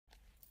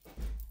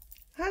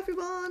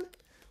everyone.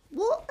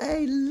 What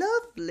a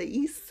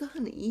lovely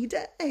sunny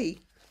day.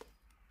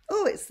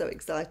 Oh, it's so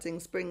exciting.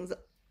 Spring's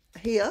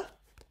here.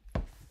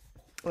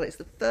 Well, it's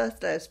the first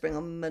day of spring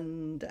on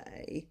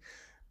Monday.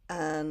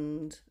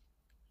 And,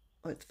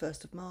 it's the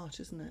 1st of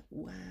March, isn't it?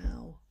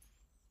 Wow.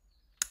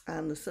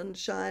 And the sun's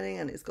shining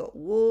and it's got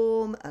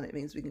warm and it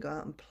means we can go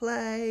out and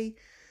play.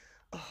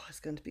 Oh, it's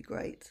going to be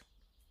great.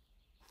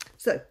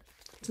 So,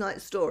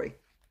 tonight's story.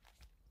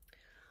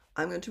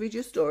 I'm going to read you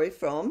a story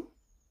from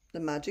the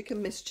Magic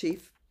and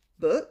Mischief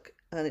book,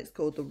 and it's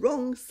called The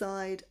Wrong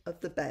Side of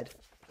the Bed.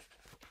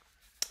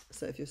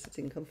 So if you're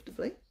sitting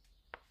comfortably,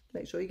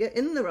 make sure you get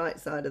in the right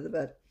side of the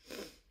bed.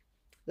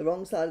 The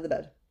wrong side of the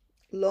bed.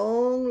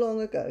 Long,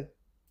 long ago,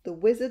 the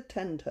wizard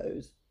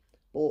Tentoes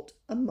bought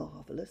a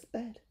marvellous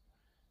bed.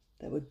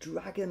 There were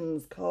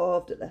dragons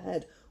carved at the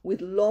head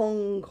with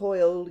long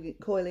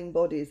coiling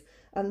bodies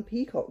and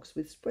peacocks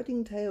with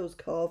spreading tails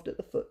carved at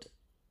the foot.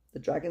 The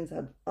dragons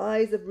had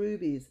eyes of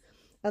rubies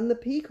and the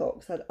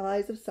peacocks had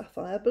eyes of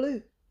sapphire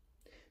blue.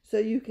 So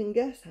you can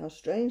guess how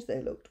strange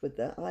they looked with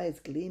their eyes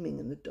gleaming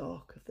in the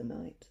dark of the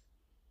night.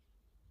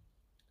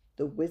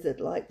 The wizard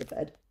liked the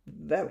bed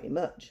very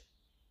much.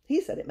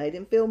 He said it made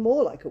him feel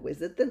more like a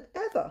wizard than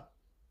ever.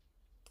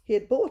 He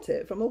had bought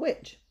it from a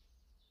witch.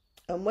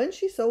 And when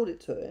she sold it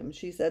to him,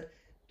 she said,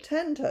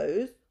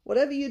 "Tentoes,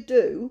 whatever you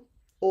do,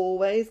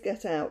 always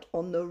get out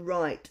on the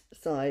right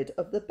side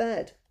of the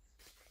bed.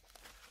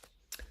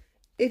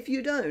 If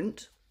you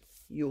don't,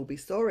 you'll be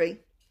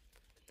sorry."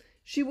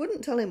 She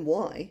wouldn't tell him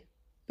why,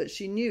 but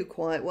she knew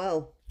quite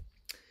well.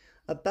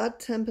 A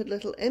bad-tempered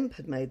little imp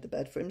had made the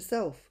bed for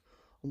himself,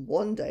 and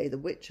one day the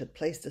witch had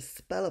placed a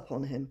spell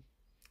upon him,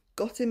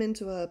 got him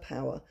into her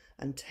power,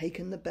 and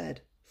taken the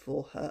bed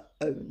for her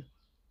own.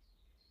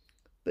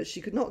 But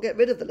she could not get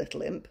rid of the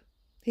little imp.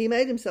 He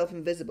made himself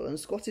invisible and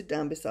squatted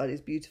down beside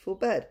his beautiful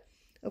bed,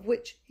 of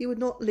which he would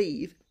not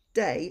leave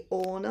day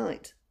or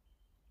night.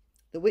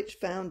 The witch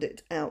found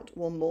it out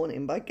one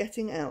morning by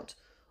getting out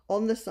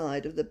on the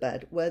side of the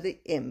bed where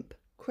the imp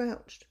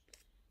crouched.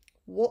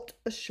 What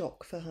a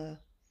shock for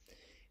her!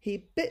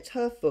 He bit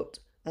her foot,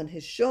 and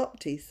his sharp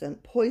teeth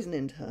sent poison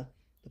into her,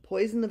 the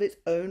poison of its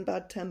own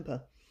bad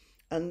temper,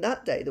 and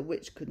that day the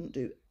witch couldn't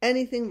do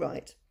anything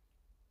right.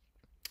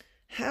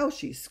 How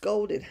she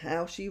scolded,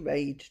 how she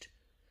raged,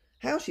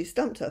 how she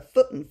stamped her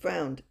foot and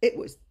frowned. It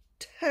was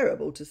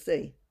terrible to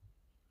see.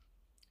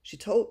 She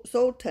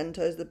sold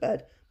Tentoes the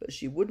bed, but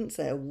she wouldn't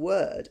say a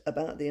word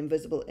about the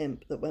invisible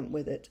imp that went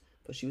with it,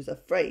 for she was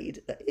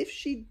afraid that if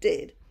she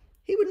did,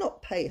 he would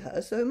not pay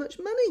her so much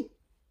money.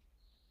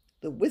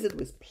 The wizard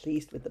was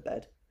pleased with the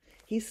bed.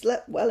 He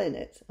slept well in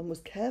it and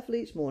was careful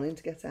each morning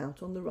to get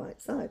out on the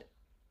right side.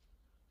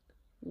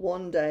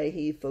 One day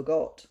he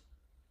forgot.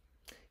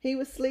 He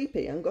was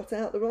sleepy and got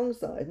out the wrong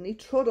side, and he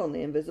trod on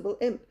the invisible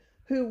imp,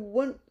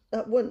 who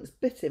at once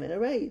bit him in a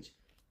rage.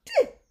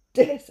 "Dear,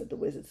 dear," said the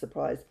wizard,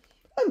 surprised.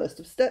 "I must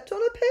have stepped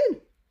on a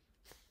pin."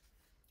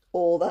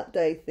 All that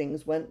day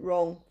things went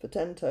wrong for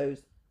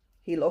Tentoes.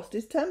 He lost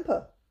his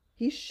temper.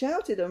 He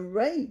shouted and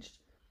raged.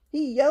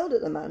 He yelled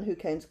at the man who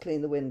came to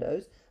clean the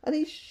windows, and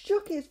he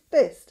shook his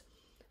fist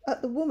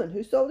at the woman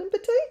who sold him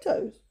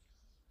potatoes.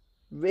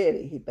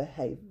 Really, he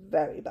behaved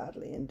very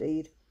badly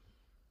indeed.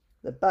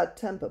 The bad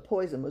temper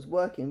poison was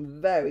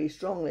working very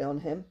strongly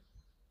on him.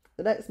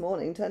 The next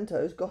morning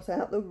Tentoes got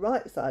out the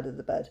right side of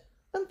the bed,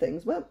 and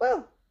things went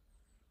well.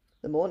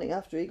 The morning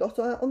after he got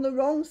out on the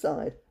wrong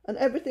side, and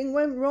everything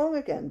went wrong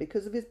again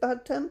because of his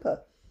bad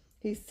temper.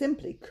 He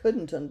simply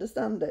couldn't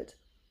understand it.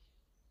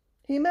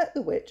 He met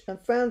the witch and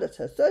frowned at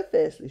her so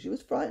fiercely she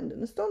was frightened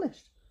and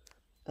astonished.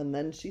 And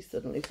then she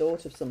suddenly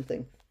thought of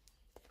something.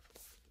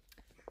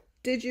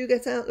 "Did you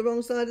get out the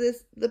wrong side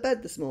of the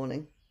bed this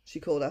morning?" she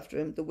called after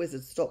him. The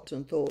wizard stopped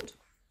and thought.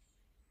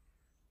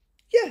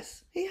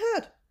 Yes, he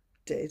had.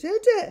 Dear, dear,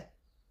 dear.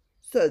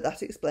 So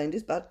that explained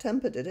his bad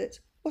temper, did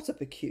it? What a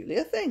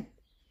peculiar thing.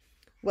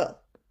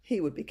 Well,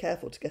 he would be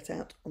careful to get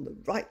out on the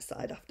right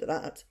side after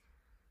that.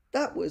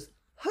 That was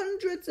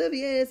hundreds of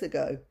years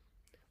ago.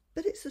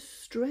 But it's a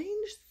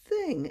strange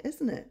thing,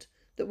 isn't it,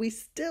 that we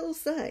still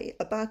say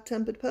a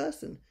bad-tempered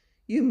person,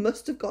 "You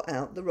must have got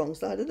out the wrong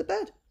side of the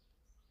bed."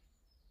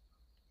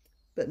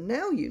 But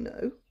now you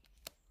know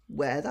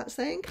where that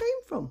saying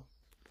came from.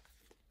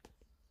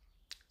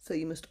 So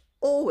you must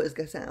always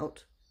get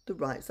out the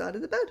right side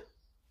of the bed.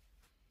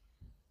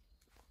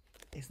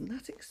 Isn't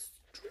that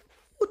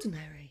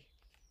extraordinary?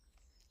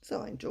 So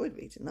I enjoyed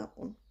reading that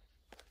one.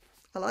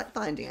 I like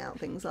finding out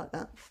things like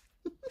that.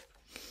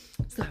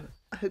 So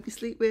I hope you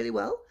sleep really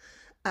well,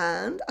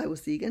 and I will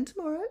see you again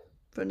tomorrow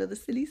for another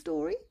silly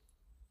story.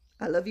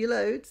 I love you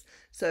loads.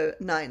 So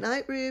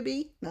night-night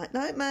Ruby,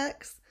 night-night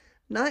Max,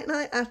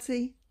 night-night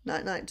Atty,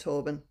 night-night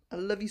Torben. I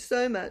love you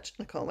so much,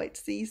 and I can't wait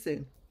to see you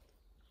soon.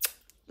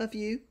 Love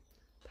you.